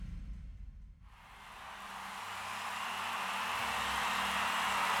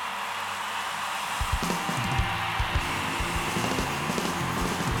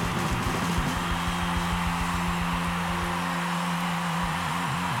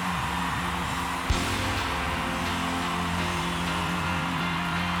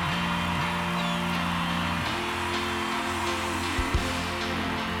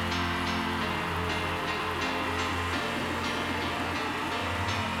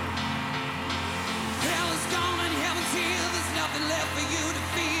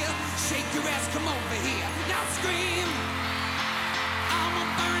scream. I'm a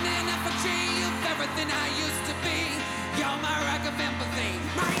burning effigy of everything I used to be. You're my rock of empathy,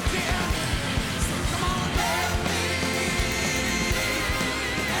 my dear. So come on, let me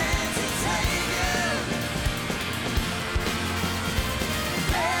entertain you.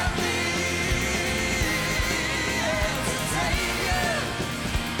 Let me entertain you.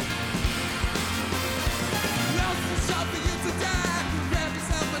 Nothing's up for you to die. Grab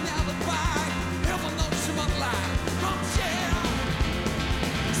yourself an alibi. Evolution of life. Armchair.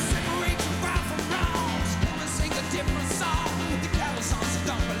 Separate your right from wrongs. Never sing a different song. The cattle songs that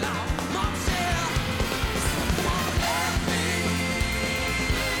don't belong. Armchair. So come on, let me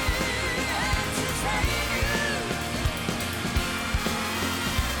entertain you.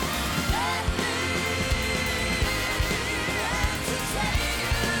 Let me entertain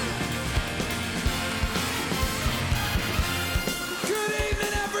you. Good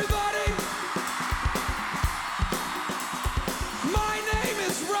evening, everybody. My name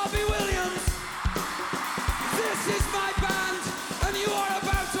is Robbie Williams. This is my band, and you are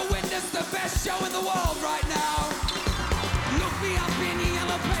about to witness the best show in the world right now. Look me up in the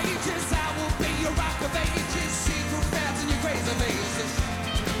yellow pages. I will be your rock of ages. Secret fans and your graves of ages.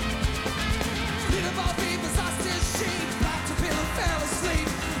 Little Bobby possessed his sheep. Black to pill and fell asleep.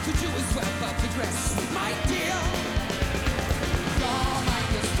 The Jew is swept up the grass, my dear. Your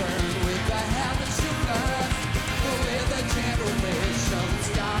mind is burned with the habits you learned. With a generation's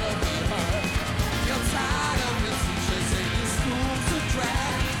gotta be hurt. You're tired of your teachers and your schools to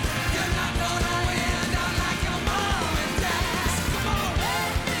drag. You're not gonna win, not like your mom and dad. So come on,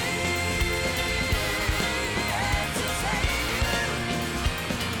 let me entertain you.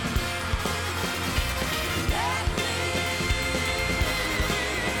 Let me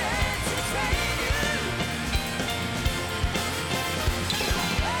entertain you.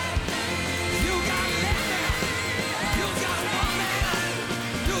 You got let me. You got one man.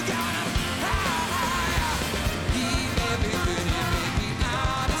 You got him high. He may be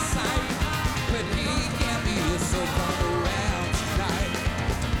out of sight, but he can't be so far around tonight.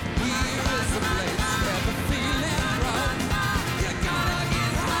 Here is the place where the feeling grows. You gotta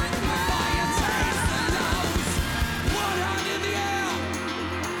get hot before you taste the lows. One hand in the air.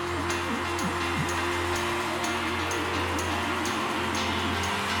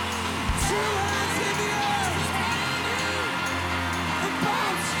 Two hands in the air. And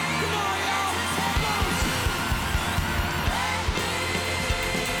bounce. Come on, y'all. Bounce.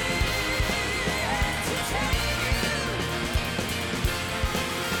 Entertain you.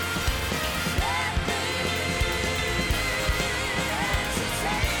 Let me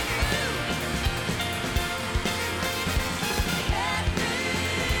entertain you. Let me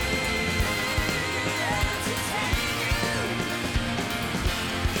entertain you.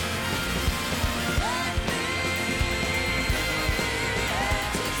 Let me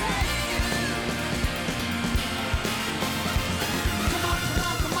entertain you. Come on, come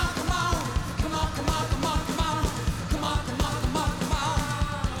on, come on, come on. Come on, come on, come on, come on. Come on, come on, come on, come on.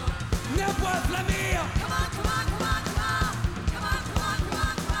 Network, let me hear. Come on, come on, come on, come on. Come on, come on, come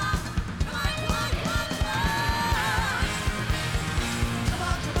on, come on. Come on, come on, come on, come on. Come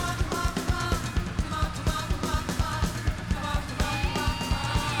on, come on, come on, come on. Come on, come on, come on, come on. Come on, come on, come on, come on.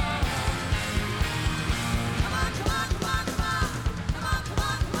 Come on, come on, come on, come on. Come on, come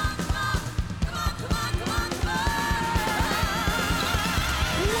on, come on, come on. Come on, come on, come on, come on.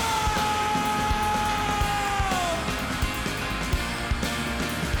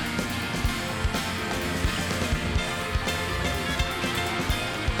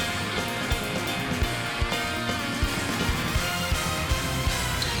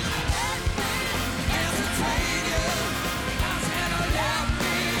 Entertain you. I said, oh, let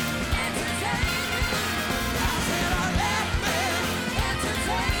me entertain you. I said, oh, let me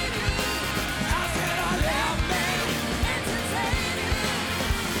entertain you. I said, oh, let me entertain you.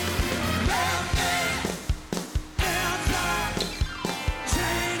 Let me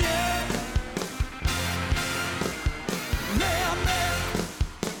entertain you. Let me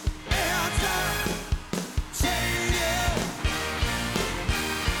entertain you.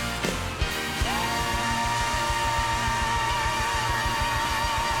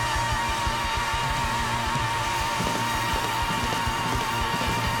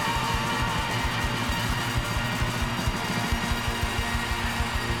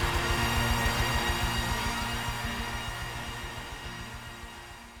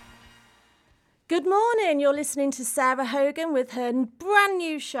 Good morning. You're listening to Sarah Hogan with her brand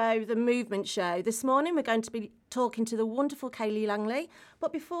new show, The Movement Show. This morning we're going to be talking to the wonderful Kaylee Langley.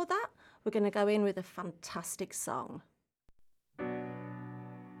 But before that, we're going to go in with a fantastic song.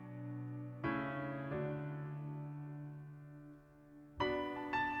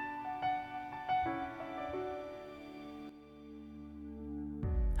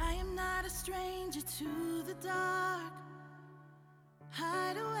 stranger to the dark.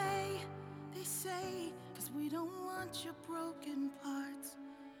 Hide away, they say, 'cause we don't want your broken parts.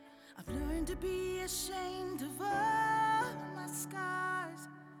 I've learned to be ashamed of all my scars.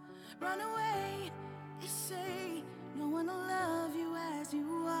 Run away, they say, no one will love you as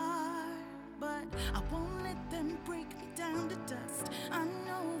you are. But I won't let them break me down to dust. I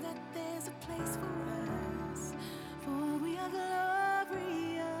know that there's a place for us, for we are glorious.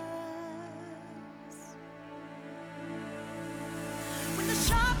 When the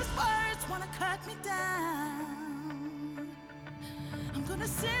sharpest words wanna cut me down, I'm gonna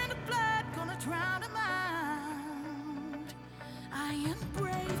send a blood, gonna drown a mind. I am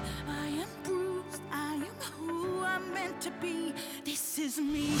brave, I am bruised, I am who I'm meant to be. This is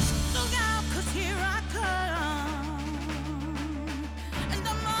me. Look out, 'cause here I come, and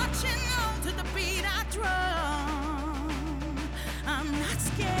I'm marching on to the beat I drum. I'm not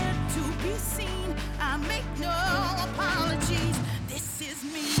scared to be seen, I make no apologies. This is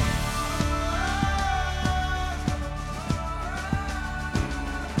me.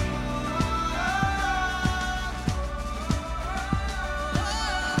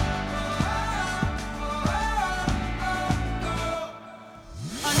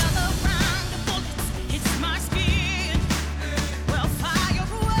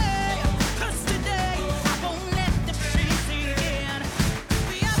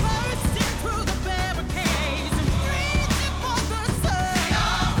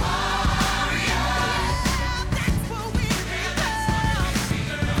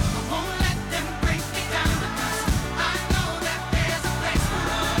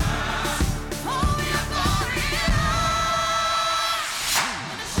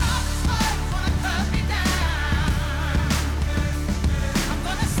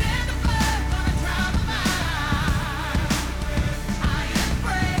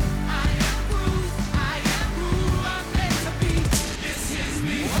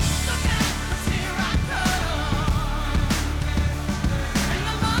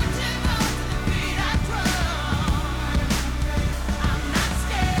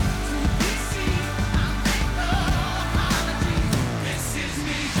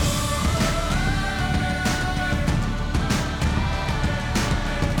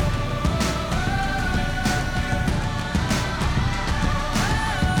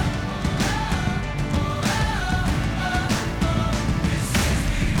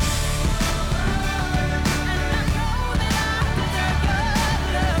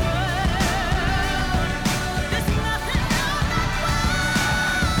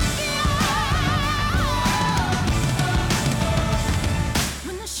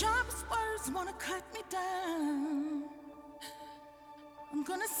 I'm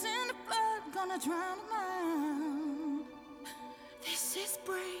gonna send a blood, gonna drown a mind. This is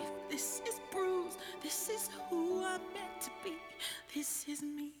brave, this is bruised, this is who I'm meant to be. This is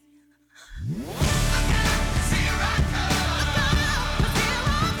me.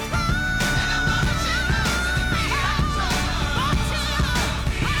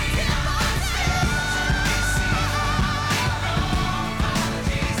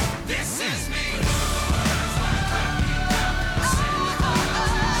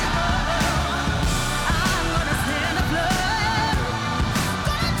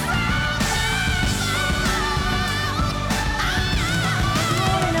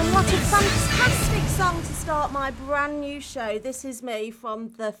 Fantastic song to start my brand new show. This is me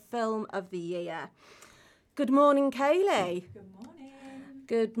from the film of the year. Good morning, Kaylee. Good morning.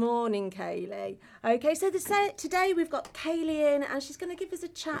 Good morning, Kaylee. Okay, so today we've got Kaylee in and she's going to give us a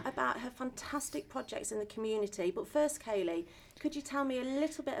chat about her fantastic projects in the community. But first, Kaylee, could you tell me a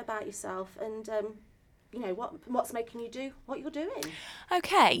little bit about yourself and you know what's making you do what you're doing?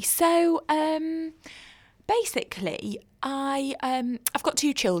 Okay, so basically I've got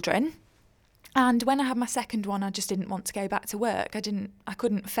 2 children. And when I had my second one, I just didn't want to go back to work. I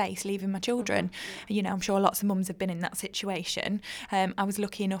couldn't face leaving my children. Mm-hmm. You know, I'm sure lots of mums have been in that situation. I was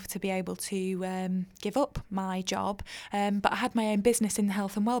lucky enough to be able to give up my job. But I had my own business in the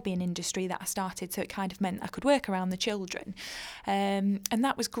health and wellbeing industry that I started, so it kind of meant I could work around the children. And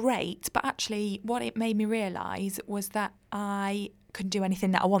that was great. But actually, what it made me realise was that I can do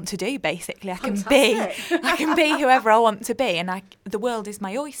anything that I want to do. Basically, I can be whoever I want to be, and the world is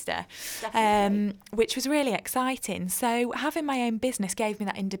my oyster, which was really exciting. So having my own business gave me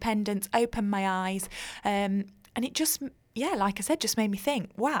that independence, opened my eyes, and it just, like I said, just made me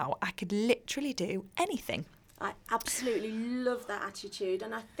think, wow, I could literally do anything. I absolutely love that attitude,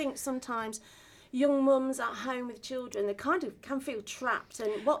 and I think sometimes young mums at home with children, they kind of can feel trapped.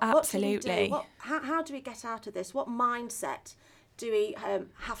 And what do we do? How do we get out of this? What mindset do we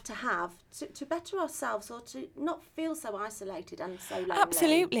have to better ourselves, or to not feel so isolated and so lonely?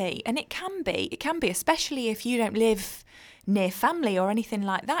 Absolutely, and it can be, especially if you don't live near family or anything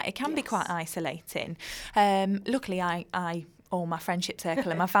like that. It can be quite isolating. Luckily, I all my friendship circle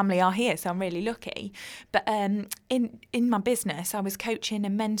and my family are here, so I'm really lucky. But in my business, I was coaching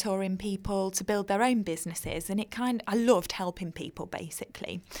and mentoring people to build their own businesses, and I loved helping people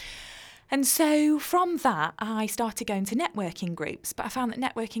basically. And so from that, I started going to networking groups, but I found that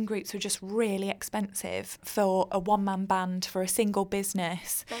networking groups were just really expensive for a one-man band, for a single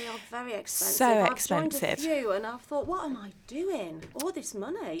business. They are very expensive. So I've expensive. joined a few and I've thought, what am I doing? All this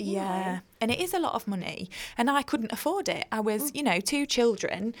money. you Yeah, know. and it is a lot of money, and I couldn't afford it. I was, 2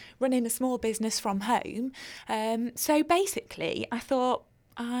 children, running a small business from home. So basically, I thought,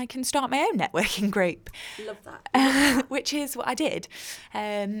 I can start my own networking group. Love that. Which is what I did.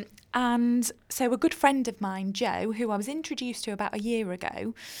 And so a good friend of mine, Joe, who I was introduced to about a year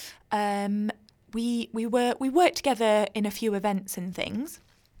ago, we worked together in a few events and things.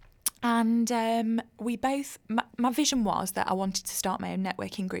 And we both, my vision was that I wanted to start my own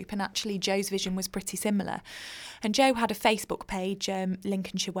networking group, and actually Joe's vision was pretty similar. And Joe had a Facebook page,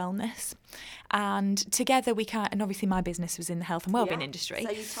 Lincolnshire Wellness, and together and obviously my business was in the health and wellbeing industry.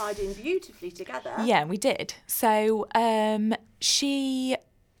 So you tied in beautifully together. Yeah, we did. So she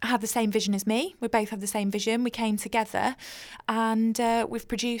had the same vision as me. We both had the same vision. We came together and we've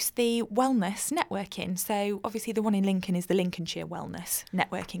produced the Wellness Networking. So obviously the one in Lincoln is the Lincolnshire Wellness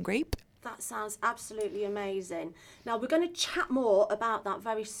Networking Group. That sounds absolutely amazing. Now, we're going to chat more about that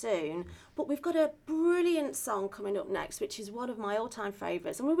very soon, but we've got a brilliant song coming up next, which is one of my all-time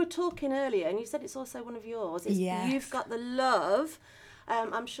favourites. And we were talking earlier, and you said it's also one of yours. It's Yes. You've Got the Love.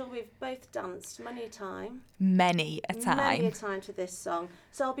 I'm sure we've both danced many a time. Many a Many a time. time to this song.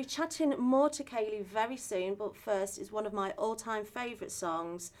 So I'll be chatting more to Kaylee very soon, but first is one of my all-time favourite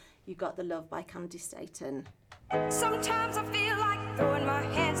songs, You Got the Love by Candy Staten. Sometimes I feel like throwing my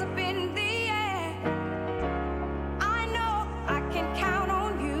hands up in the air. I know I can count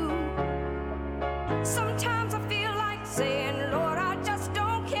on you. Sometimes I feel like saying, Lord, I just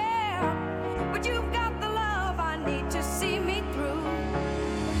don't care. But you've got the love I need to see me through.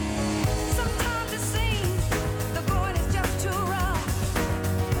 Sometimes it seems the going is just too rough,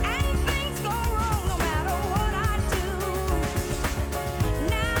 and things go wrong no matter what I do.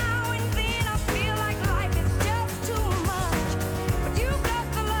 Now and then I feel like life is just too much, but you've got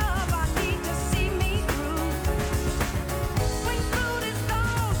the love I need to see me through. When food is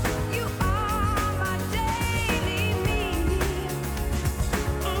gone, you are my daily meal.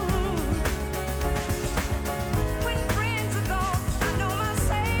 When friends are gone, I know my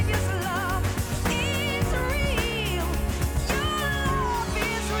Savior's love is real. Your love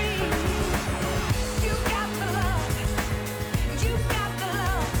is real. You got the love. You got the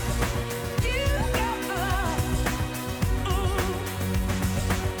love. You got the love.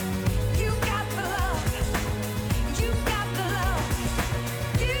 You got the love. You got the love.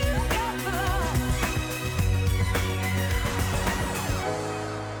 You got the love.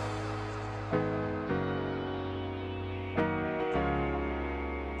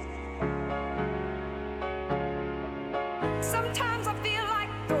 Sometimes I feel like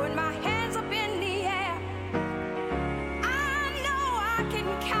throwing my hands up in the air. I know I can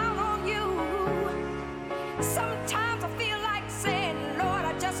count on you. Sometimes I feel like saying, Lord,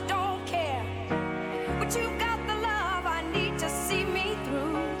 I just don't care. But you've got the love I need to see me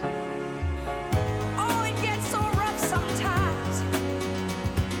through. Oh, it gets so rough sometimes.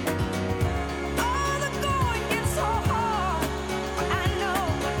 Oh, the going gets so hard. But I know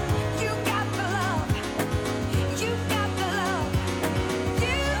you got the love. You got the love.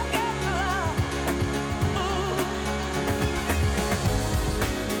 You got the love.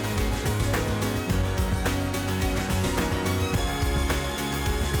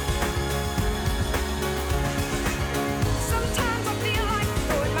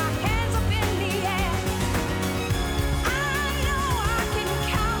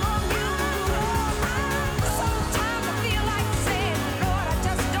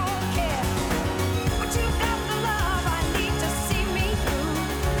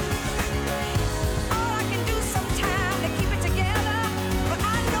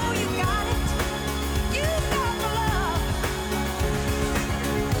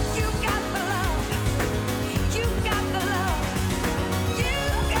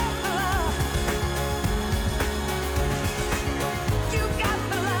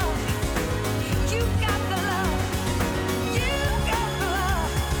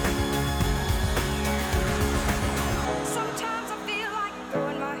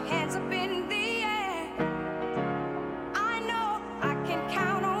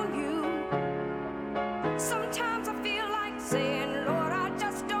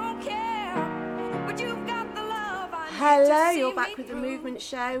 Hello, you're back with the Movement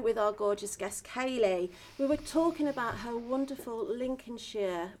Show with our gorgeous guest Kaylee. We were talking about her wonderful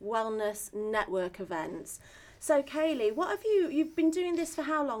Lincolnshire Wellness Network events. So Kaylee, what have you've been doing this for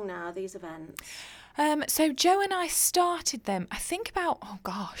how long now, these events? So Joe and I started them, I think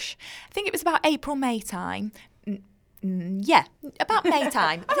it was about April, May time. Yeah, about May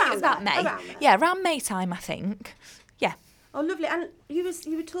time. I think it was about May. Yeah, around May time, I think. Yeah. Oh, lovely. And you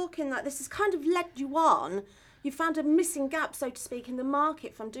were talking that this has kind of led you on. You found a missing gap, so to speak, in the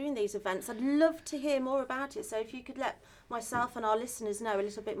market from doing these events. I'd love to hear more about it. So if you could let myself and our listeners know a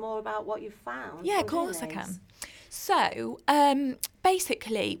little bit more about what you've found. Yeah, of course I can. So,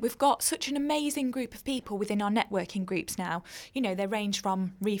 basically, we've got such an amazing group of people within our networking groups now. You know, they range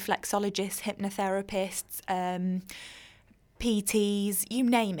from reflexologists, hypnotherapists, PTs, you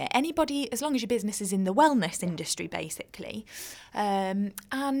name it. Anybody, as long as your business is in the wellness industry, basically. And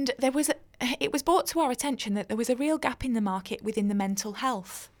it was brought to our attention that there was a real gap in the market within the mental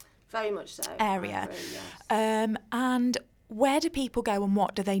health Very much so. area. I agree, yes. And where do people go and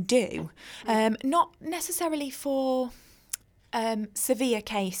what do they do? Not necessarily for severe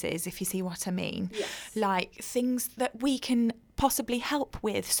cases, if you see what I mean. Yes. Like things that we can possibly help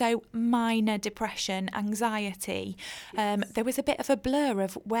with. So minor depression, anxiety. There was a bit of a blur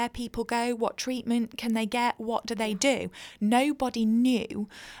of where people go, what treatment can they get, what do they do. Nobody knew.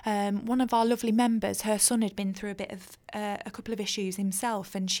 One of our lovely members, her son had been through a couple of issues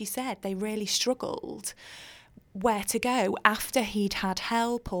himself, and she said they really struggled where to go after he'd had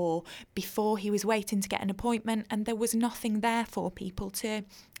help or before he was waiting to get an appointment, and there was nothing there for people to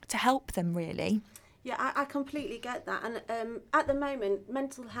help them, really. Yeah, I completely get that. And at the moment,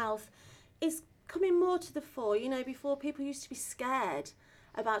 mental health is coming more to the fore. You know, before people used to be scared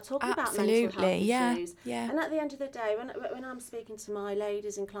about talking about mental health issues. Yeah. And at the end of the day, when I'm speaking to my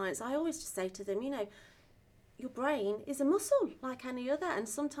ladies and clients, I always just say to them, you know, your brain is a muscle like any other, and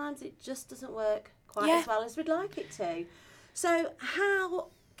sometimes it just doesn't work quite as well as we'd like it to. So how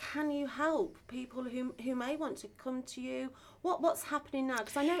can you help people who may want to come to you? What's happening now?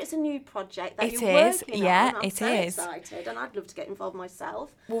 Because I know it's a new project that you're working on. I'm so excited, and I'd love to get involved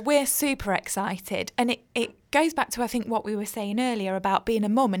myself. Well, we're super excited, and it goes back to, I think, what we were saying earlier about being a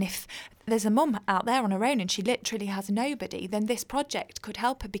mum, and if there's a mum out there on her own and she literally has nobody, then this project could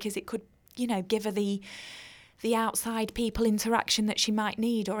help her, because it could, you know, give her the outside people interaction that she might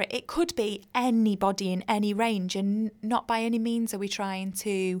need, or it could be anybody in any range, and not by any means are we trying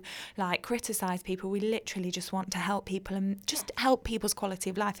to like criticise people. We literally just want to help people and just help people's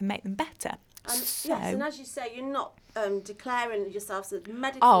quality of life and make them better. Yes, and as you say, you're not declaring yourselves as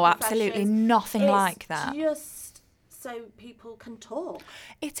medical absolutely nothing like that. Just so people can talk.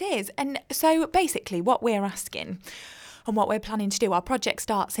 It is. And so basically what we're asking and what we're planning to do, our project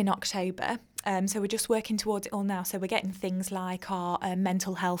starts in October. So we're just working towards it all now. So we're getting things like our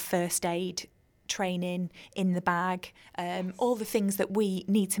mental health first aid training in the bag, all the things that we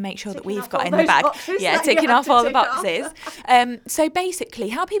need to make sure that we've got in the bag. Ticking off all the boxes. So basically,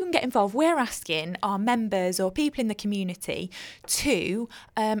 how people can get involved, we're asking our members or people in the community to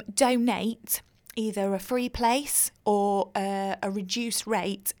donate either a free place or a reduced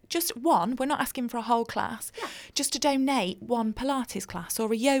rate. Just one, we're not asking for a whole class, just to donate one Pilates class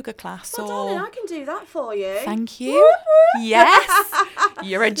or a yoga class. Well, darling, I can do that for you. Thank you. Yes,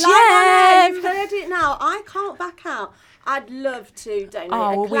 you're a gem. You've heard it now. I can't back out. I'd love to donate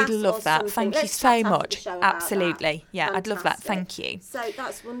a class. We'd love that. Something. Thank you so much. Absolutely. Yeah, I'd love that. Thank you. So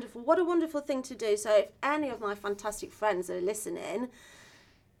that's wonderful. What a wonderful thing to do. So if any of my fantastic friends are listening,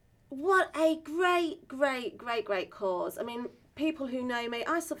 what a great cause. I mean, people who know me,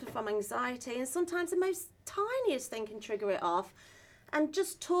 I suffer from anxiety, and sometimes the most tiniest thing can trigger it off. And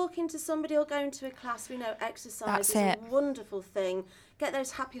just talking to somebody or going to a class, we know exercise is a wonderful thing. Get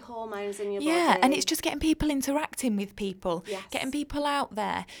those happy hormones in your body. Yeah, and it's just getting people interacting with people, Yes. getting people out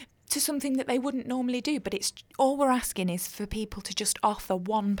there to something that they wouldn't normally do. But it's all we're asking is for people to just offer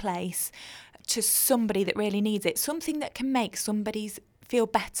one place to somebody that really needs it, something that can make somebody's feel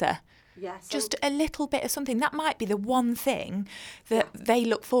better. Yes. Just a little bit of something. That might be the one thing that they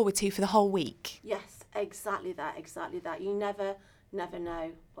look forward to for the whole week. Yes, exactly that. You never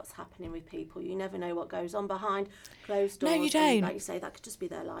know what's happening with people. You never know what goes on behind closed doors. No, you don't. And like you say, that could just be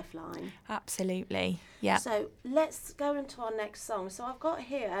their lifeline. Absolutely. Yeah. So let's go into our next song. So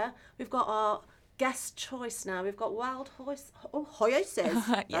we've got our guest choice now. We've got Wild Horses. That's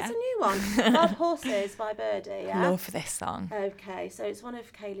a new one. Wild Horses by Birdie. Yeah? Love this song. Okay, so it's one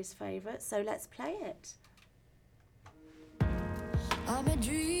of Kaylee's favourites. So let's play it. I'm a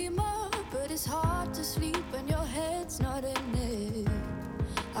dreamer, but it's hard to sleep when your head's not in it.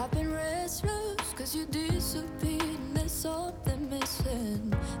 I've been restless 'cause you disappeared. something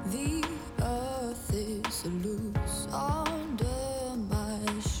missing. The earth is loose under my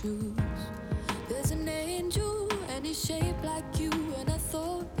shoes. There's an angel and he's shaped like you, and I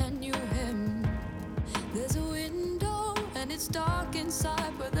thought I knew him. There's a window and it's dark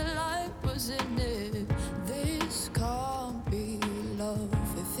inside, but the light was in it. This can't be love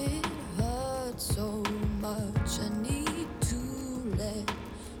if it hurts so much. I need to let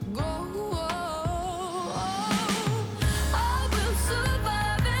go. I will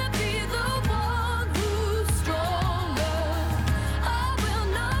survive and be the one who's stronger. I will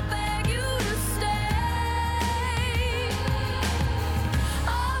not beg you to stay. I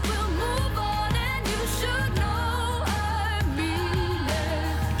will move on and you should know I mean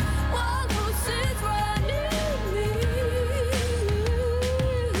it. One who sits right near me.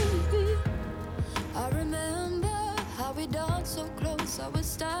 I remember how we danced so close, I would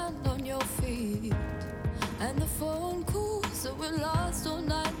stand on your feet. And the phone calls that were lost all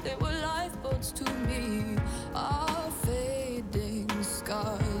night, they were lifeboats to me. Our fading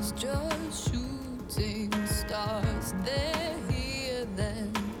scars, just shooting stars. They're here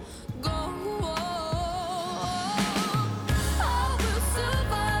then, go. I will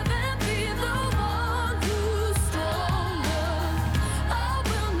survive and be the one who's stronger. I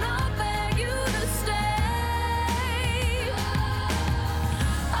will not beg you to stay.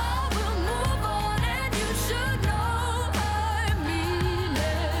 I will move on and you should know I mean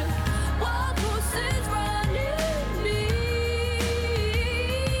it. One who sits right near me.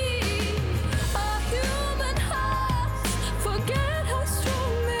 Our human hearts forget how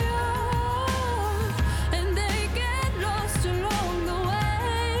strong they are, and they get lost along the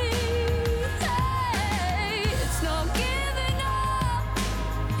way. Hey, it's not giving up,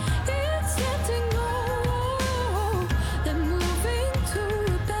 it's letting go and moving to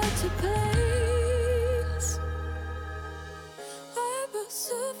a better place. I will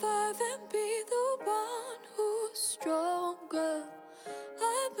survive and be the one who's stronger. I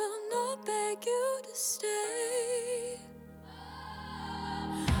will not beg you to stay.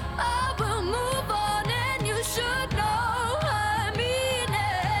 I will move on and you should know I mean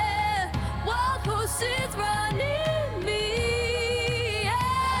it. One who sits right near me.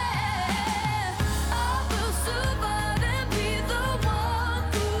 Yeah. I will survive and be the one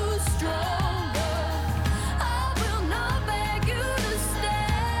who's stronger. I will not beg you to stay.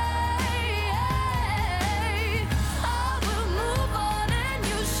 I will move on and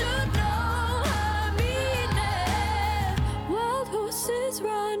you should know I mean it. One who sits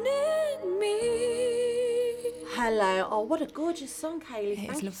right near me. Hello. Oh, what a gorgeous song, Kaylee. It is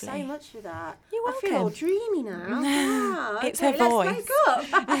Thank you so lovely. much for that. You're I feel all welcome. dreamy now. Wow, It's okay, her let's voice. wake up.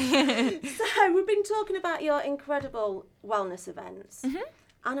 So we've been talking about your incredible wellness events. Mm-hmm.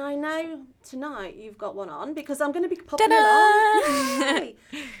 And I know tonight you've got one on because I'm going to be popping Ta-da! it on. Yay!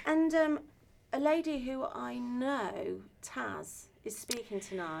 And a lady who I know, Taz, is speaking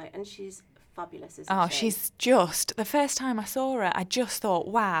tonight, and she's fabulous, isn't Oh, she? she's just, the first time I saw her, I just thought,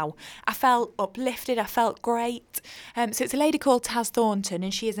 wow, I felt uplifted, I felt great. So it's a lady called Taz Thornton,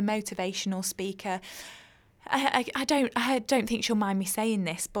 and she is a motivational speaker. I don't think she'll mind me saying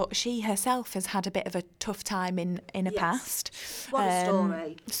this, but she herself has had a bit of a tough time in a Yes. past. What a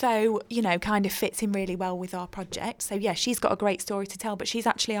story. So, kind of fits in really well with our project. So, yeah, she's got a great story to tell, but she's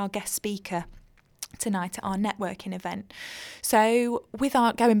actually our guest speaker tonight at our networking event. So with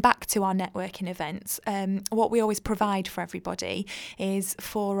our going back to our networking events, what we always provide for everybody is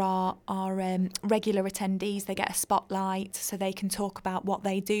for our regular attendees, they get a spotlight so they can talk about what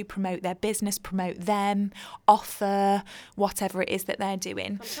they do, promote their business, promote them, offer whatever it is that they're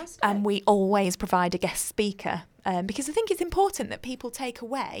doing. Fantastic. And we always provide a guest speaker. Because I think it's important that people take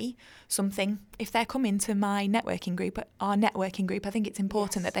away something if they're coming to my networking group, our networking group. I think it's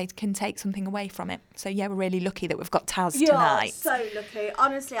important that they can take something away from it. So yeah, we're really lucky that we've got Taz You're tonight. so lucky.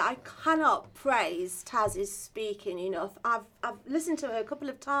 Honestly, I cannot praise Taz's speaking enough. I've listened to her a couple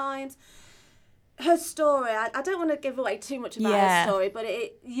of times. Her story, I don't want to give away too much about Yeah. her story, but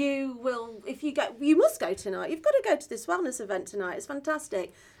you will, if you go, you must go tonight. You've got to go to this wellness event tonight. It's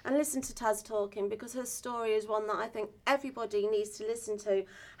fantastic. And listen to Taz talking, because her story is one that I think everybody needs to listen to.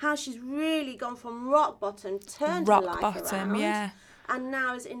 How she's really gone from rock bottom, turned her Rock life bottom, around, yeah. and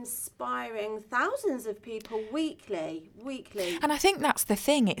now is inspiring thousands of people weekly. And I think that's the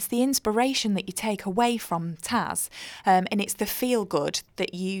thing. It's the inspiration that you take away from Taz, and it's the feel good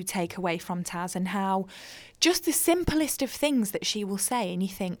that you take away from Taz, and how just the simplest of things that she will say, and you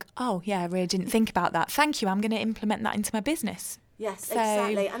think, oh yeah, I really didn't think about that. Thank you. I'm going to implement that into my business. Yes, So-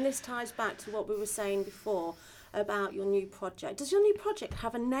 exactly. And this ties back to what we were saying before about your new project. Does your new project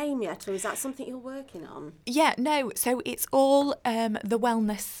have a name yet, or is that something you're working on? Yeah, no. So it's all the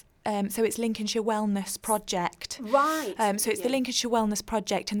wellness. So it's Lincolnshire Wellness Project. Right. So it's the Lincolnshire Wellness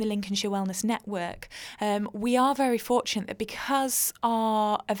Project and the Lincolnshire Wellness Network. We are very fortunate that because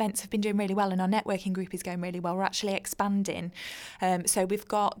our events have been doing really well and our networking group is going really well, we're actually expanding. So we've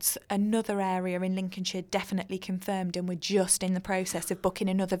got another area in Lincolnshire definitely confirmed, and we're just in the process of booking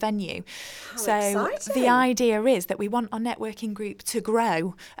another venue. So exciting. the idea is that we want our networking group to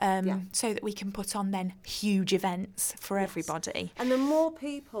grow so that we can put on then huge events for everybody. And the more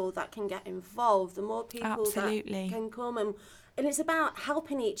people that can get involved, the more people Absolutely. that can come, and it's about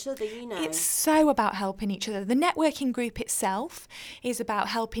helping each other, you know. It's so about helping each other. The networking group itself is about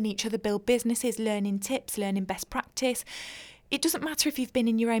helping each other build businesses, learning tips, learning best practice. It doesn't matter if you've been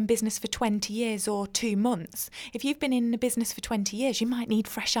in your own business for 20 years or 2 months. If you've been in a business for 20 years, you might need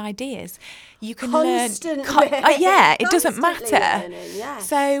fresh ideas. You can Constantly. it doesn't Constantly matter. learning, yes.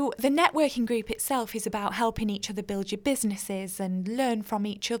 So the networking group itself is about helping each other build your businesses and learn from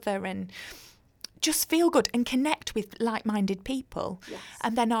each other and just feel good and connect with like-minded people. Yes.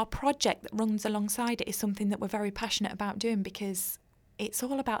 And then our project that runs alongside it is something that we're very passionate about doing because it's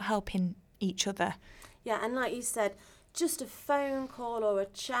all about helping each other. Yeah, and like you said, just a phone call or a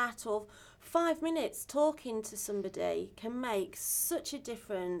chat or 5 minutes talking to somebody can make such a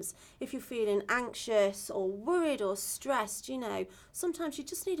difference. If you're feeling anxious or worried or stressed, you know, sometimes you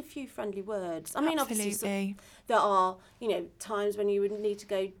just need a few friendly words. I mean, obviously Absolutely. there are, you know, times when you would need to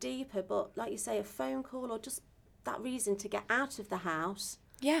go deeper, but like you say, a phone call or just that reason to get out of the house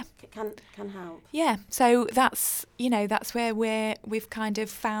Yeah. can help. Yeah. So that's where we've kind of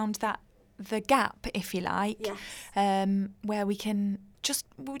found that the gap, if you like, Yes. where we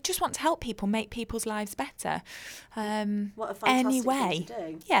just want to help people, make people's lives better. What a fantastic anyway. thing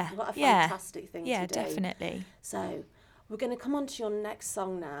to do. Yeah. What a yeah. fantastic thing Yeah, to do. definitely. So we're going to come on to your next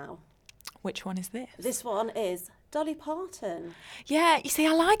song now. Which one is this? This one is Dolly Parton. Yeah, you see,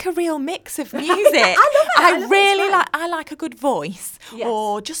 I like a real mix of music. I love it, really it's fun. I like a good voice, Yes.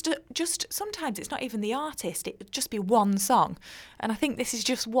 or just sometimes it's not even the artist; it would just be one song, and I think this is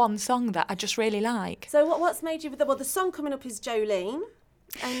just one song that I just really like. So what's made you? Well, the song coming up is Jolene.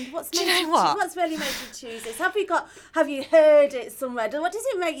 And what's Do made you know what? What's really made you choose this? Have you heard it somewhere? What does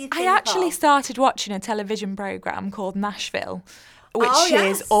it make you think I actually of? started watching a television program called Nashville, which Oh,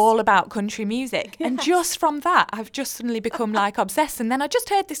 yes. is all about country music. And just from that, I've just suddenly become like obsessed. And then I just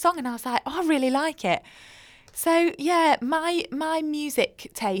heard this song and I was like, oh, I really like it. So, yeah, my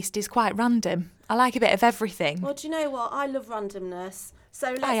music taste is quite random. I like a bit of everything. Well, do you know what? I love randomness. So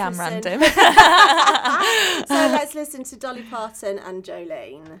let's I am listen. random. So let's listen to Dolly Parton and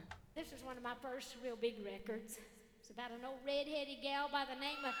Jolene. This is one of my first real big records. It's about an old red-headed gal by the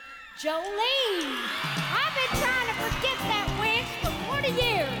name of Jolene. I've been trying to forget that wench for 40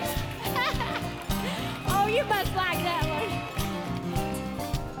 years. Oh, you must like that one.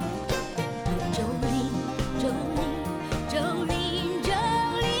 Jolene, Jolene, Jolene,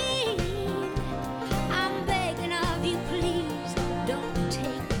 Jolene, I'm begging of you, please don't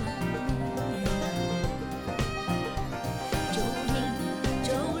take my money. Jolene,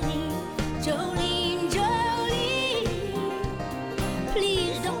 Jolene, Jolene, Jolene,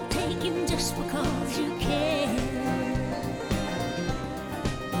 please don't take him just because you can.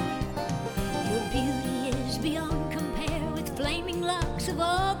 Your beauty is beyond compare, with flaming locks of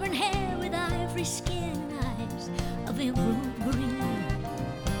auburn hair, with ivory skin and eyes of emerald green.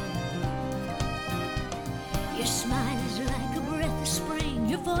 Your smile is like a breath of spring,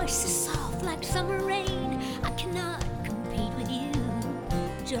 your voice is soft like summer rain. I cannot compete with you,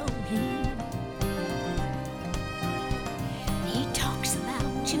 Jolene. He talks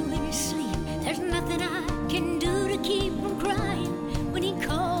about you in his sleep. There's nothing I can do to keep from crying when he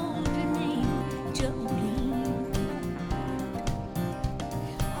calls your name, Jolene.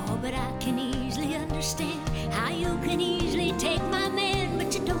 Oh, but I can easily understand how you can easily take my man,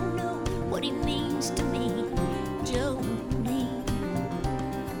 but you don't know what he means to me, Jolene.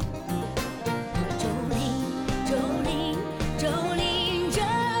 Jolene, Jolene, Jolene,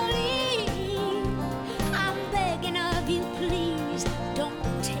 Jolene, I'm begging of you, please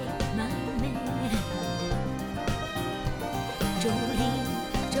don't take my man. Jolene,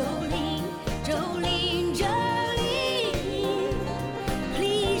 Jolene, Jolene, Jolene,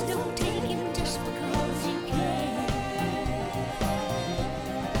 please don't take him just because you can.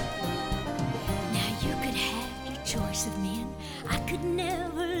 Now you could have your choice of men. I could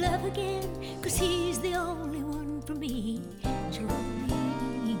never love again, 'cause he's the only one for me,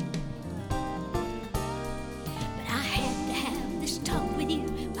 Jolene. But I had to have this talk with you.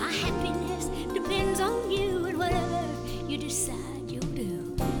 My happiness depends on you, and what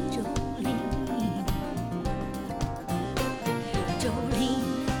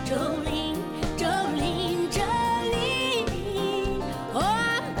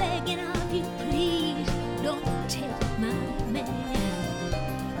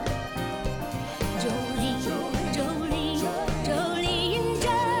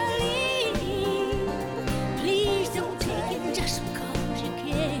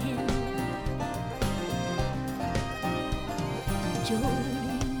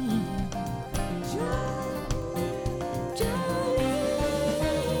Jolene.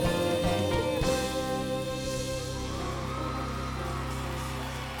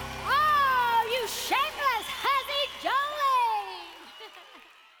 Oh, you shameless hussy Jolene!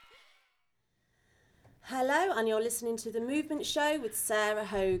 Hello, and you're listening to The Movement Show with Sarah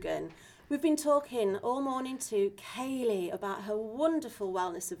Hogan. We've been talking all morning to Kaylee about her wonderful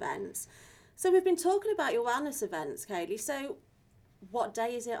wellness events. So we've been talking about your wellness events, Kaylee. So what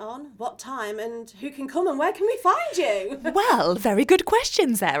day is it on? What time? And who can come and where can we find you? Well, very good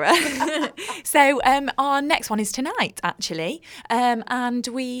question, Sarah. So our next one is tonight, actually, and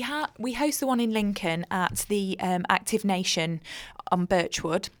we host the one in Lincoln at the Active Nation on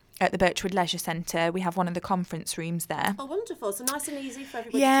Birchwood. At the Birchwood Leisure Centre. We have one of the conference rooms there. Oh, wonderful. So nice and easy for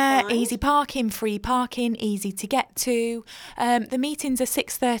everybody to Yeah, find. easy parking, free parking, easy to get to. The meetings are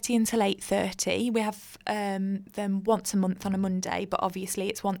 6:30 until 8:30. We have them once a month on a Monday, but obviously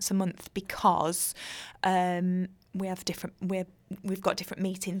it's once a month because we've got different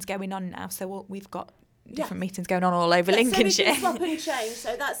meetings going on now. So we've got different meetings going on all over So we Lincolnshire. can swap and change.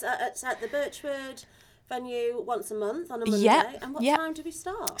 So that's at the Birchwood venue once a month on a Monday. Yep, And what yep. time do we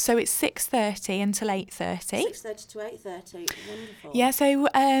start? So it's 6:30 until 8:30. 6:30 to 8:30. Wonderful. Yeah, so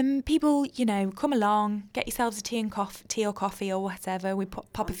people, come along, get yourselves a tea or coffee or whatever. We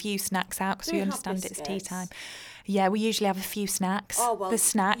pop a few snacks out because Do we we have understand it's tea biscuits? time. Yeah, we usually have a few snacks. Oh, well, the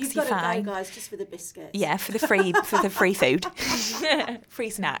snacks, you've you're got to fine. go, guys, just for the biscuits. Yeah, for the free food, free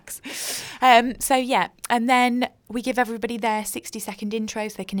snacks. So yeah, and then we give everybody their 60-second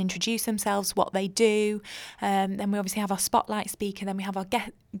intros. They can introduce themselves, what they do. Then we obviously have our spotlight speaker. Then we have our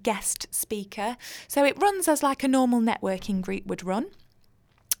guest speaker. So it runs as like a normal networking group would run.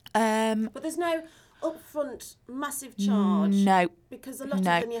 But there's no upfront massive charge. No. Because a lot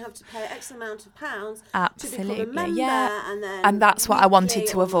No. of them you have to pay X amount of pounds Absolutely, to become a member. yeah. And that's what I wanted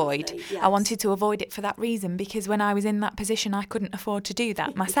weekly to or avoid. monthly, I yes. wanted to avoid it for that reason, because when I was in that position, I couldn't afford to do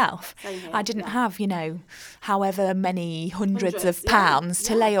that myself. Same here, I didn't yeah. have, however many hundreds of Hundreds, yeah, pounds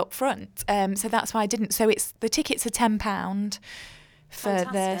to yeah. lay up front. So that's why I didn't. So the tickets are £10 for the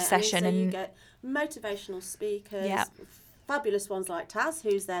Fantastic. session, so you and get motivational speakers, Yeah. fabulous ones like Taz,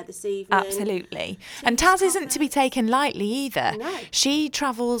 who's there this evening. absolutely. And Taz isn't to be taken lightly either. No. She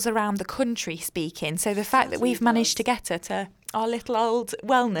travels around the country speaking. So the fact that certainly we've managed does. to get her to our little old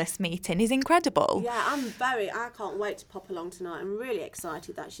wellness meeting is incredible. Yeah, I can't wait to pop along tonight. I'm really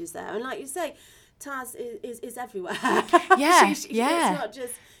excited that she's there. And like you say, Taz is everywhere. Yeah, It's yeah. not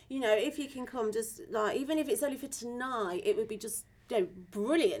just, if you can come, just like, even if it's only for tonight, it would be just,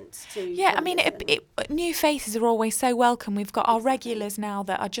 brilliant to. Yeah, I come mean, and listen. new faces are always so welcome. We've got our regulars now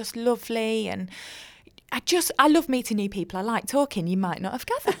that are just lovely, and I love meeting new people. I like talking. You might not have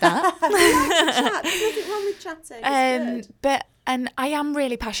gathered that. Chat. There's nothing wrong with chatting. It's good. And I am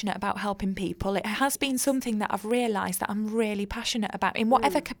really passionate about helping people. It has been something that I've realised that I'm really passionate about in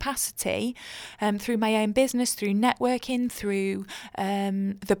whatever capacity, through my own business, through networking, through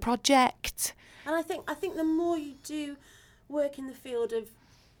the project. And I think the more you do work in the field of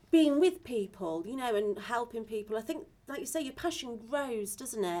being with people, and helping people, I think, like you say, your passion grows,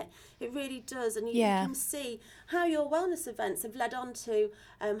 doesn't it? It really does. And you Yeah. can see how your wellness events have led on to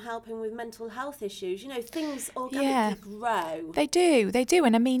helping with mental health issues. Things organically grow. They do.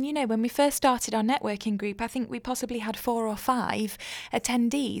 And I mean, when we first started our networking group, I think we possibly had 4 or 5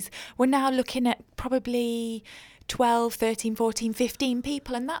 attendees. We're now looking at probably 12, 13, 14, 15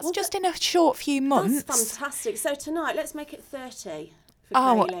 people, and that's just in a short few months. That's fantastic. So tonight, let's make it 30.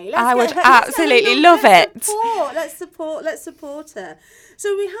 Oh, Kaylee. I would let's get absolutely her. love it. Let's support her.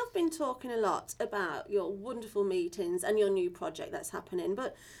 So we have been talking a lot about your wonderful meetings and your new project that's happening,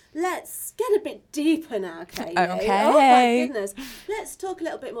 but let's get a bit deeper now, Kaylee. Okay. Oh my goodness. Let's talk a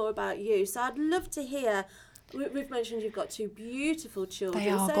little bit more about you. So I'd love to hear. We've mentioned you've got 2 beautiful children. They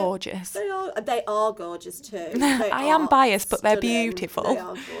are gorgeous. They are gorgeous too. I am biased, but they're stunning. beautiful. They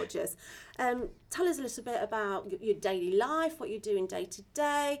are gorgeous. Tell us a little bit about your daily life, what you're doing day to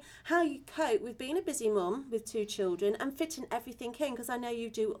day, how you cope with being a busy mum with 2 children and fitting everything in, because I know you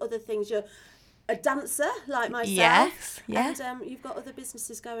do other things. You're a dancer like myself. Yes, yeah. And you've got other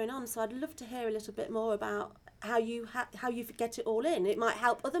businesses going on, so I'd love to hear a little bit more about how you get it all in. It might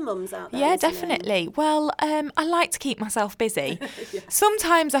help other mums out there. Yeah, listening. definitely. Well, I like to keep myself busy.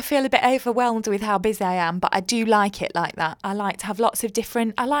 Sometimes I feel a bit overwhelmed with how busy I am, but I do like it like that. I like to have lots of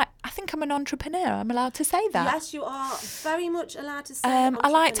different. I think I'm an entrepreneur. I'm allowed to say that. Yes, you are very much allowed to say. I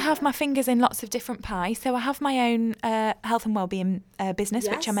like to have entrepreneur. my fingers in lots of different pies. So I have my own health and wellbeing business,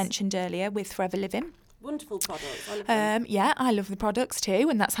 which I Yes. mentioned earlier with Forever Living. wonderful products. I love them. Yeah, I love the products too,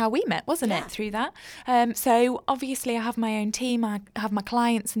 and that's how we met, wasn't Yeah. it? Through that. So obviously, I have my own team. I have my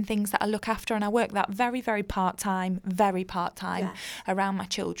clients and things that I look after, and I work that very, very part time Yeah. around my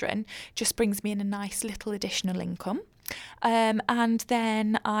children. Just brings me in a nice little additional income. And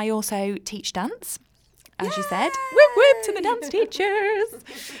then I also teach dance, as you said. Whoop whoop to the dance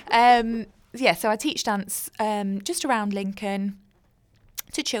teachers. Yeah, so I teach dance just around Lincoln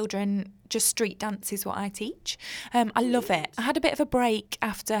to children. Just street dance is what I teach. I love it. I had a bit of a break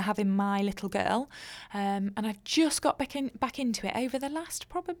after having my little girl, and I've just got back into it over the last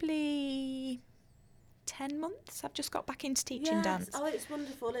probably 10 months. I've just got back into teaching Yes. dance. Oh, it's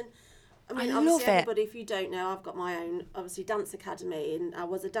wonderful. And I mean, I obviously, love it. everybody, if you don't know, I've got my own, obviously, dance academy, and I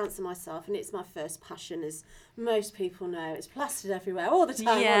was a dancer myself, and it's my first passion, as most people know. It's plastered everywhere, all the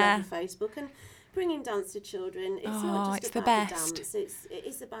time, Yeah. all over Facebook, and bringing dance to children, it's Oh, not it's just the about best. the dance, it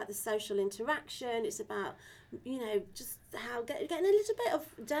is about the social interaction, it's about, you know, just how getting a little bit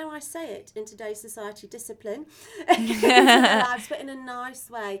of, dare I say it, in today's society, discipline into their lives, but in a nice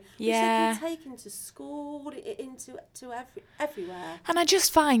way, Yeah. which they can take into school, into everywhere. And I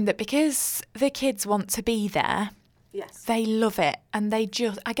just find that because the kids want to be there, Yes. they love it, and I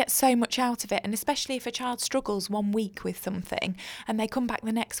get so much out of it. And especially if a child struggles 1 week with something and they come back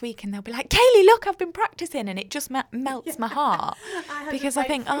the next week and they'll be like, Kaylee, look, I've been practicing, and it just melts my heart. I had Because a I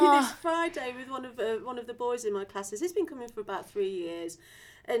think, breakthrough this Friday with one of the boys in my classes. He's been coming for about 3 years,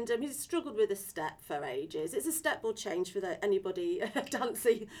 and he's struggled with a step for ages. It's a step will change for anybody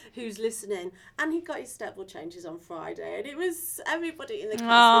dancing who's listening, and he got his step will changes on Friday, and it was everybody in the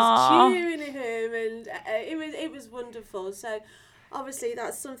class was cheering him, and it was wonderful. So. Obviously,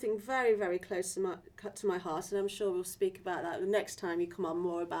 that's something very, very close to my heart, and I'm sure we'll speak about that the next time you come on,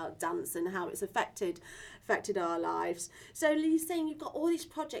 more about dance and how it's affected our lives. So, you're saying you've got all these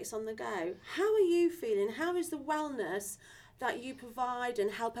projects on the go. How are you feeling? How is the wellness that you provide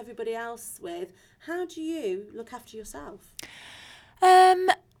and help everybody else with? How do you look after yourself?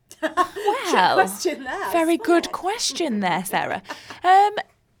 Well, Question there. very isn't good it? question there, Sarah. I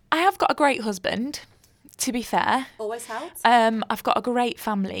have got a great husband, to be fair. Always helps. I've got a great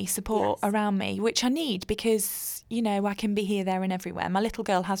family support Yes. around me, which I need because, you know, I can be here, there and everywhere. My little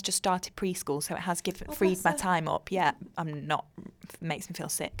girl has just started preschool, so it has freed my bless her. time up. Yeah, makes me feel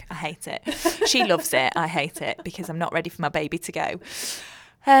sick. I hate it. She loves it. I hate it because I'm not ready for my baby to go.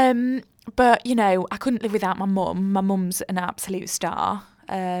 But, you know, I couldn't live without my mum. My mum's an absolute star.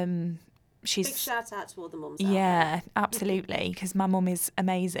 She's Big shout out to all the mums out yeah, absolutely, because my mum is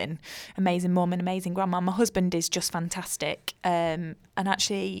amazing mum and amazing grandma. My husband is just fantastic, and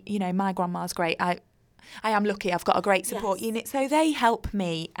actually, you know, my grandma's great. I am lucky. I've got a great support Yes. unit, so they help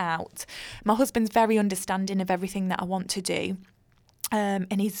me out. My husband's very understanding of everything that I want to do.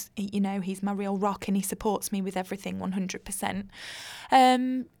 And he's my real rock, and he supports me with everything 100%.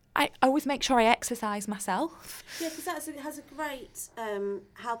 I always make sure I exercise myself. Yeah, because it has a great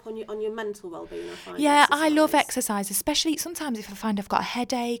help on your mental well-being. I find. Yeah, I love exercise. exercise, especially sometimes if I find I've got a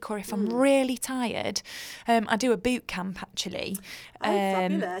headache or if I'm really tired. I do a boot camp actually,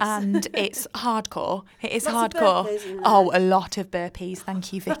 fabulous. and it's hardcore. It is Lots of hardcore. burpees in there. Oh, a lot of burpees.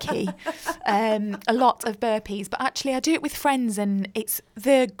 Thank you, Vicky. A lot of burpees, but actually I do it with friends, and it's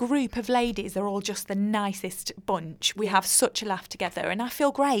the group of ladies are all just the nicest bunch. We have such a laugh together, and I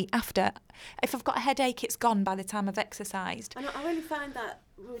feel great after. If I've got a headache, it's gone by the time I've exercised. And I really find that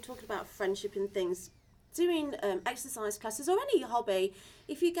we were talking about friendship and things. Doing exercise classes or any hobby,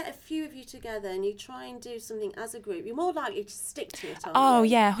 if you get a few of you together and you try and do something as a group, you're more likely to stick to it. Aren't Oh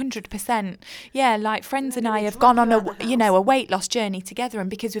you? yeah, 100%. Yeah, like friends and They're I gonna have drag gone on you a out the a house. weight loss journey together, and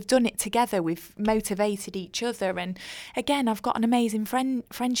because we've done it together, we've motivated each other. And again, I've got an amazing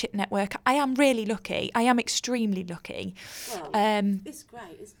friendship network. I am really lucky. I am extremely lucky. Well, it's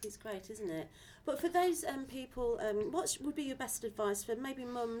great. It's great, isn't it? But for those people, what would be your best advice for maybe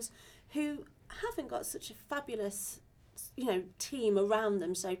mums who haven't got such a fabulous, team around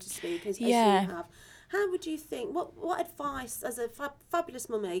them, so to speak, as Yeah. you have? How would you think? What advice, as a fabulous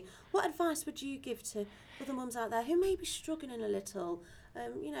mummy, what advice would you give to other mums out there who may be struggling a little?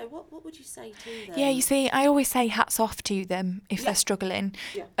 What would you say to them? Yeah, you see, I always say hats off to them if they're struggling,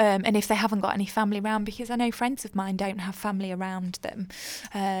 Yeah. and if they haven't got any family around, because I know friends of mine don't have family around them.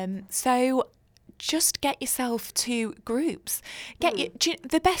 So just get yourself to groups.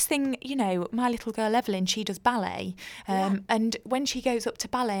 The best thing, my little girl Evelyn, she does ballet, and when she goes up to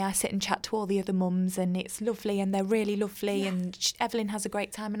ballet, I sit and chat to all the other mums, and it's lovely, and they're really lovely, and Evelyn has a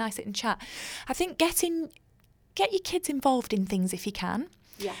great time, and I sit and chat. I think get your kids involved in things if you can.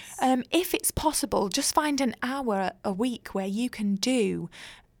 Yes. If it's possible, just find an hour a week where you can do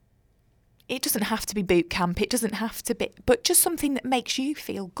it doesn't have to be boot camp, it doesn't have to be, but just something that makes you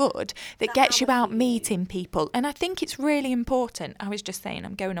feel good, that gets you out meeting people. And I think it's really important. I was just saying,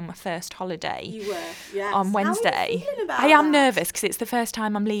 I'm going on my first holiday. You were, yes. On Wednesday. How are you feeling about I am that? nervous because it's the first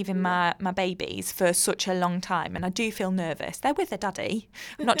time I'm leaving my babies for such a long time, and I do feel nervous. They're with their daddy.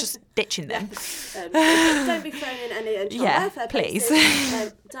 I'm not just ditching them. Don't be throwing in any child Yeah, welfare please.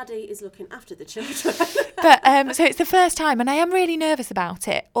 places. Daddy is looking after the children. But so it's the first time, and I am really nervous about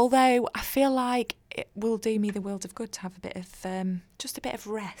it. Although I feel like it will do me the world of good to have a bit of just a bit of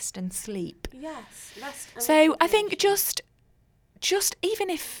rest and sleep. Yes, rest. And So I think just even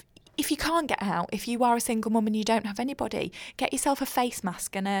if you can't get out, if you are a single mum and you don't have anybody, get yourself a face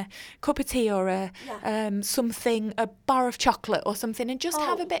mask and a cup of tea or a bar of chocolate or something, and just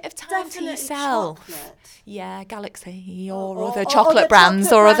have a bit of time to definitely yourself. chocolate. Yeah, Galaxy or Or other other chocolate brands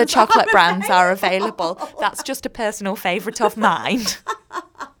chocolate or other brands are chocolate brands are available. That's just a personal favourite of mine. So,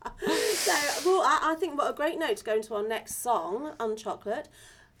 well, I think what a great note to go into our next song on chocolate.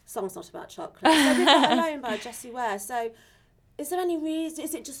 Song's not about chocolate. So we've got Alone by Jessie Ware. So is there any reason,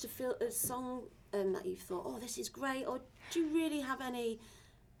 is it just a song that you've thought, oh, this is great, or do you really have any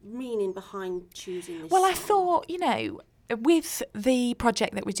meaning behind choosing this Well, I song? thought, with the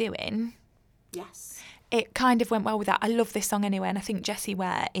project that we're doing, Yes. it kind of went well with that. I love this song anyway, and I think Jessie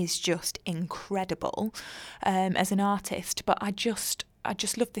Ware is just incredible as an artist. But I just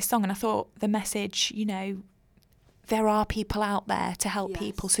love this song, and I thought the message, there are people out there to help Yes.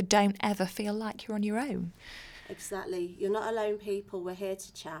 people, so don't ever feel like you're on your own. Exactly. You're not alone, people. We're here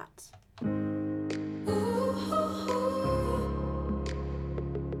to chat.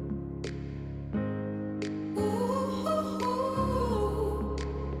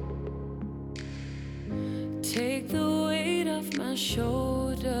 Take the weight off my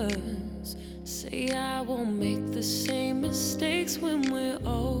shoulders. Say I won't make the same mistakes when we're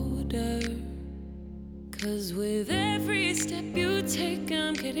older. 'Cause with every step you take,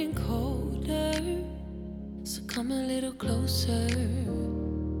 I'm getting colder. So come a little closer.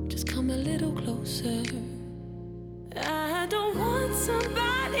 Just come a little closer. I don't want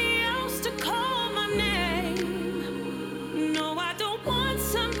somebody else to call my name. No, I don't want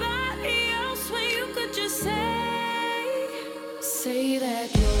somebody else when you could just say that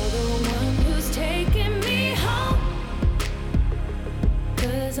you're the one who's taking me home.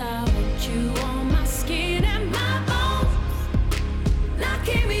 'Cause I want you on my skin and my bones,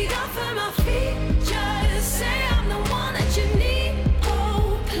 knocking me off of my feet. Just say I'm the one that you need.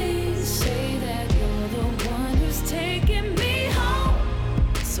 Oh, please say that you're the one who's taking me home,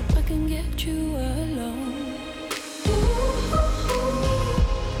 so I can get you alone.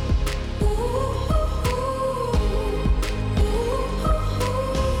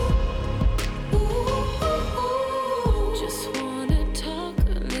 Just wanna talk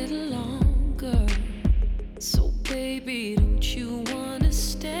a little longer. So baby, don't you wanna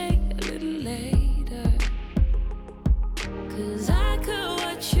stay a little later? 'Cause I could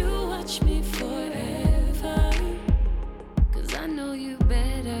watch you watch me forever. 'Cause I know you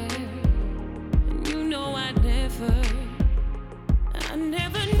better, and you know I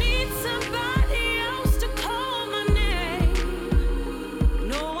never need somebody else to call my name.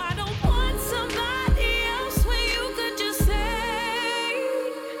 No, I don't want somebody else when you could just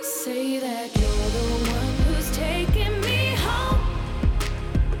say that you're the one who's taking me home.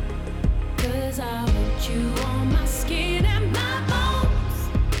 'Cause I want you on my skin and my bones,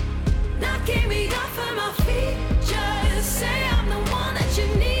 knocking me off of my feet. Just say I'm the one that you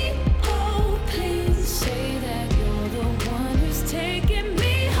need. Oh, please say that you're the one who's taking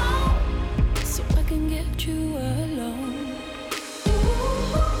me home, so I can get you alone.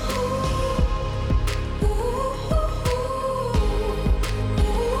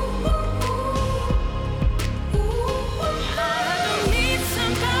 I don't need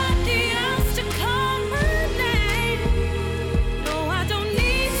somebody else to call my name. No, I don't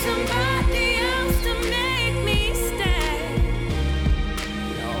need somebody else to make me stay.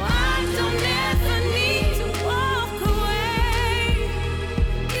 No, I don't ever need to walk away.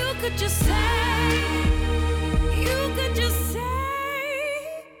 You could just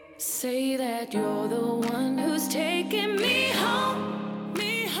say that you're the one who's taking me home.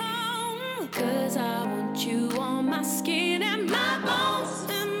 'Cause I want you on my skin and my bones,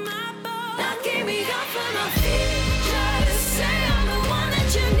 knocking me off of my feet. Just say I'm the one that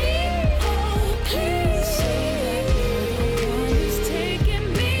you need. Oh, please say that you're the one who's taking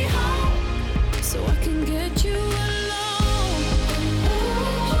me home, so I can get you alone.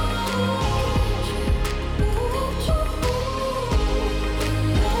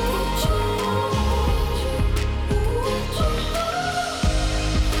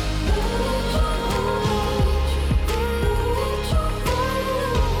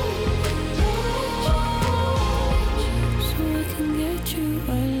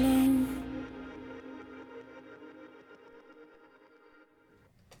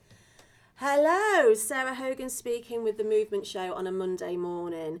 it's Sarah Hogan speaking with The Movement Show on a Monday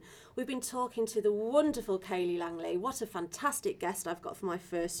morning. We've been talking to the wonderful Kaylee Langley. What a fantastic guest I've got for my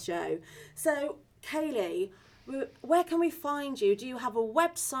first show. So, Kaylee, where can we find you? Do you have a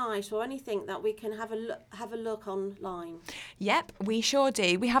website or anything that we can have a look online? Yep, we sure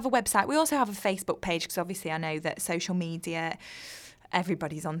do. We have a website. We also have a Facebook page because obviously I know that social media,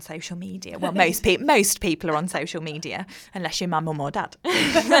 everybody's on social media. Well, most people are on social media, unless you're my mum or dad.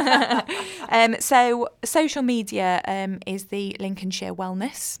 So social media is the Lincolnshire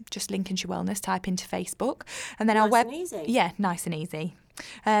Wellness. Just Lincolnshire Wellness. Type into Facebook, and then Nice and easy. Yeah, nice and easy.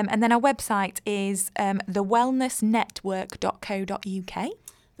 And then our website is thewellnessnetwork.co.uk.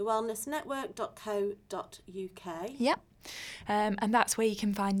 Thewellnessnetwork.co.uk. Yep. And that's where you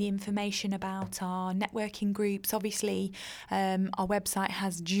can find the information about our networking groups. Obviously, our website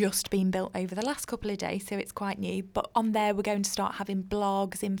has just been built over the last couple of days, so it's quite new. But on there, we're going to start having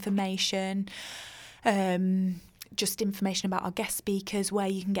blogs, information, just information about our guest speakers, where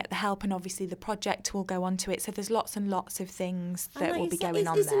you can get the help, and obviously the project will go onto it. So there's lots and lots of things that will be going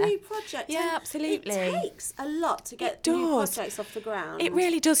on there. It's a new project. Yeah, and absolutely. It takes a lot to get new projects off the ground. It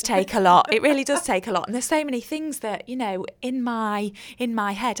really does take a lot. It really does take a lot. And there's so many things that, you know, in my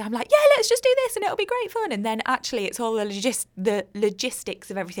head, I'm like, yeah, let's just do this and it'll be great fun. And then actually it's all the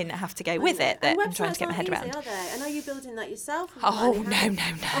logistics of everything that have to go with it that I'm trying to get my head around. Are they? And are you building that yourself? Oh, no,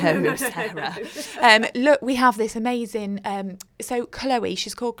 Sarah. Look, we have this amazing, so Chloe,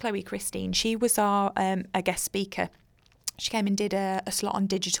 she's called Chloe Christine. She was our a guest speaker. She came and did a slot on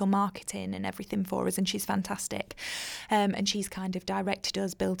digital marketing and everything for us, and she's fantastic. And she's kind of directed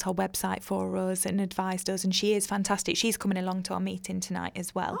us, built our website for us and advised us, and she is fantastic. She's coming along to our meeting tonight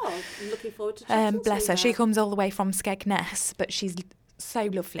as well. Oh, I'm looking forward to chatting bless to her. her. She comes all the way from Skegness, but she's so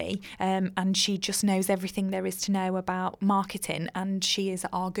lovely, and she just knows everything there is to know about marketing, and she is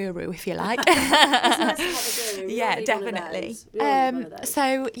our guru, if you like. It's nice to have a guru. We Yeah, all need one of definitely. those. We all need one of those.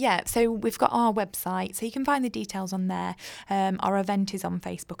 So we've got our website, so you can find the details on there. Our event is on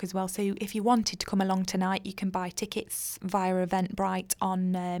Facebook as well, so if you wanted to come along tonight, you can buy tickets via Eventbrite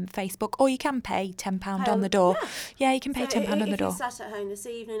on Facebook, or you can pay £10 on the door. Yeah, you can pay £10 on the door. If you sat at home this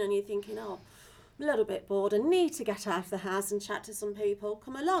evening and you're thinking, oh, I'm a little bit bored and need to get out of the house and chat to some people,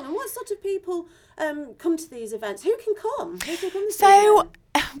 come along. And what sort of people come to these events? Who can come? Who can come this evening?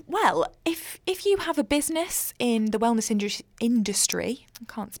 Well, if you have a business in the wellness industry, I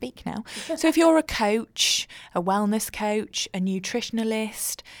can't speak now. So if you're a coach, a wellness coach, a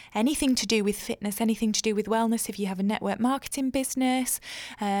nutritionalist, anything to do with fitness, anything to do with wellness, if you have a network marketing business,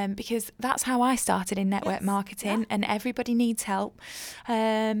 because that's how I started in network marketing, and everybody needs help.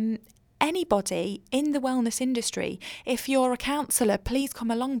 Anybody in the wellness industry, if you're a counsellor, please come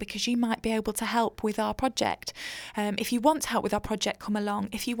along, because you might be able to help with our project. If you want to help with our project, come along.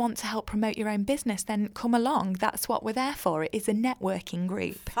 If you want to help promote your own business, then come along. That's what we're there for. It is a networking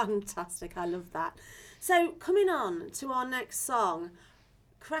group. Fantastic, I love that. So coming on to our next song,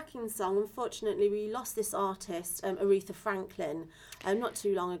 cracking song. Unfortunately, we lost this artist, Aretha Franklin, not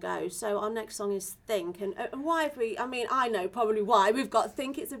too long ago. So our next song is Think. And why have we, I mean, I know probably why we've got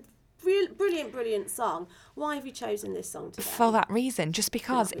Think. It's a brilliant song. Why have you chosen this song today? For that reason, just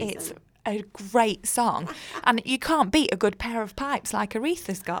because it's a great song, and you can't beat a good pair of pipes like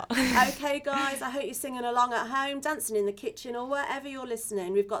Aretha's got. Okay, guys, I hope you're singing along at home, dancing in the kitchen, or wherever you're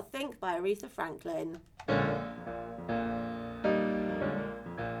listening. We've got Think by Aretha Franklin.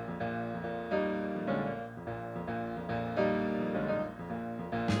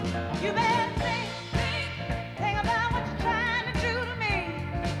 You better think about what you're trying to do to me.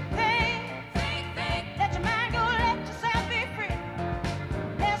 Think, let your mind go, let yourself be free.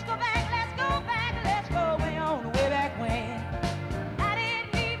 Let's go way on, way back when. I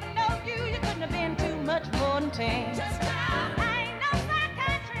didn't even know you couldn't have been too much more than 10. I ain't no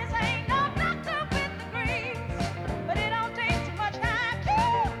psychiatrist, I ain't no doctor with a degree.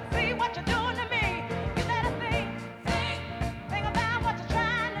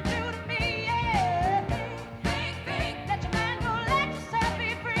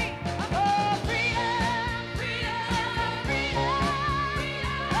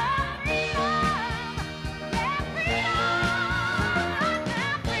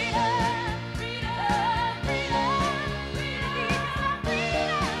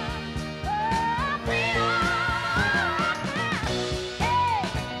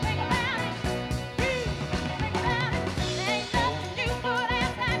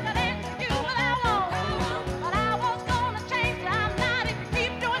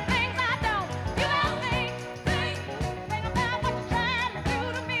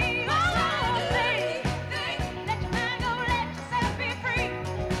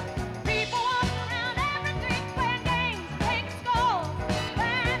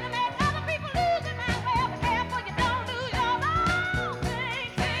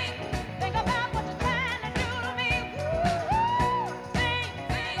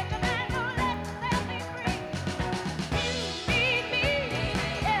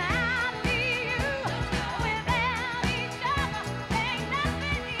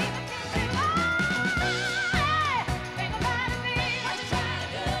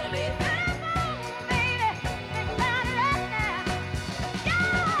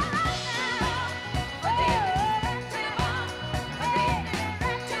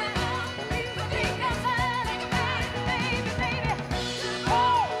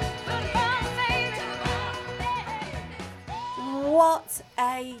 What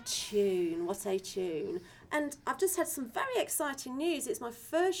a tune, what a tune. And I've just had some very exciting news. It's my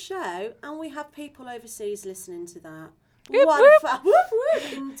first show and we have people overseas listening to that. Whoop, What whoop. a whoop,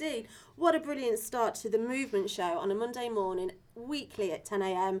 whoop, indeed. What a brilliant start to the Movement Show on a Monday morning, weekly at 10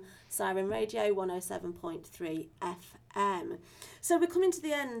 a.m, Siren Radio 107.3 FM. So we're coming to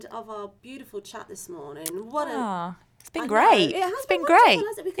the end of our beautiful chat this morning. It's been I know, great. It has It's been wonderful, great.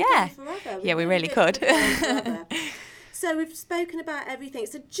 hasn't it? We could Yeah. go on forever. Yeah, we really could. go on forever. So we've spoken about everything.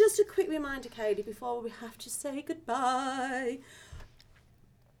 So just a quick reminder, Katie, before we have to say goodbye.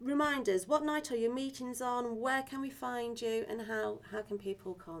 Reminders, what night are your meetings on? Where can we find you? And how can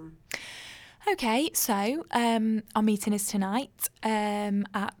people come? Okay, so our meeting is tonight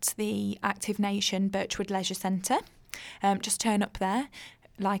at the Active Nation Birchwood Leisure Centre. Just turn up there.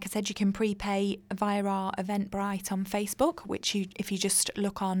 Like I said, you can prepay via our Eventbrite on Facebook, which if you just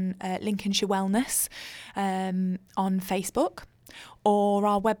look on Lincolnshire Wellness on Facebook, or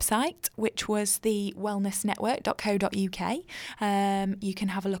our website, which was the wellnessnetwork.co.uk. You can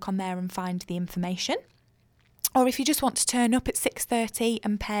have a look on there and find the information. Or if you just want to turn up at 6:30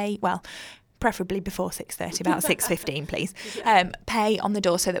 and pay, well, preferably before 6:30, about 6:15, please. Pay on the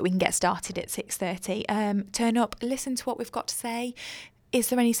door so that we can get started at 6:30. Turn up, listen to what we've got to say. Is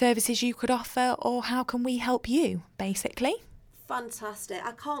there any services you could offer, or how can we help you, basically? Fantastic.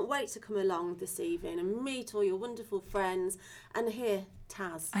 I can't wait to come along this evening and meet all your wonderful friends and hear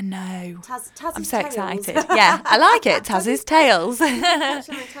Taz. I know. Taz's I'm so tales. excited. Yeah, I like it. Taz's Tales.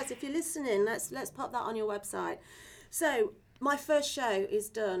 Actually, Taz, if you're listening, let's pop that on your website. So my first show is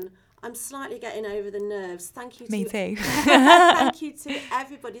done. I'm slightly getting over the nerves. Thank you to Me too. Thank you to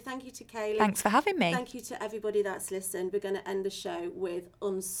everybody. Thank you to Kaylee. Thanks for having me. Thank you to everybody that's listened. We're going to end the show with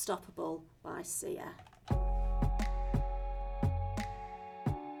Unstoppable by Sia.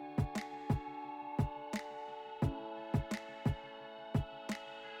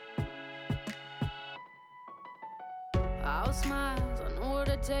 I'll smile, I know what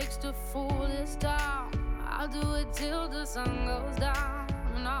it takes to fool this town. I'll do it till the sun goes down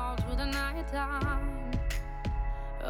and all through the night time.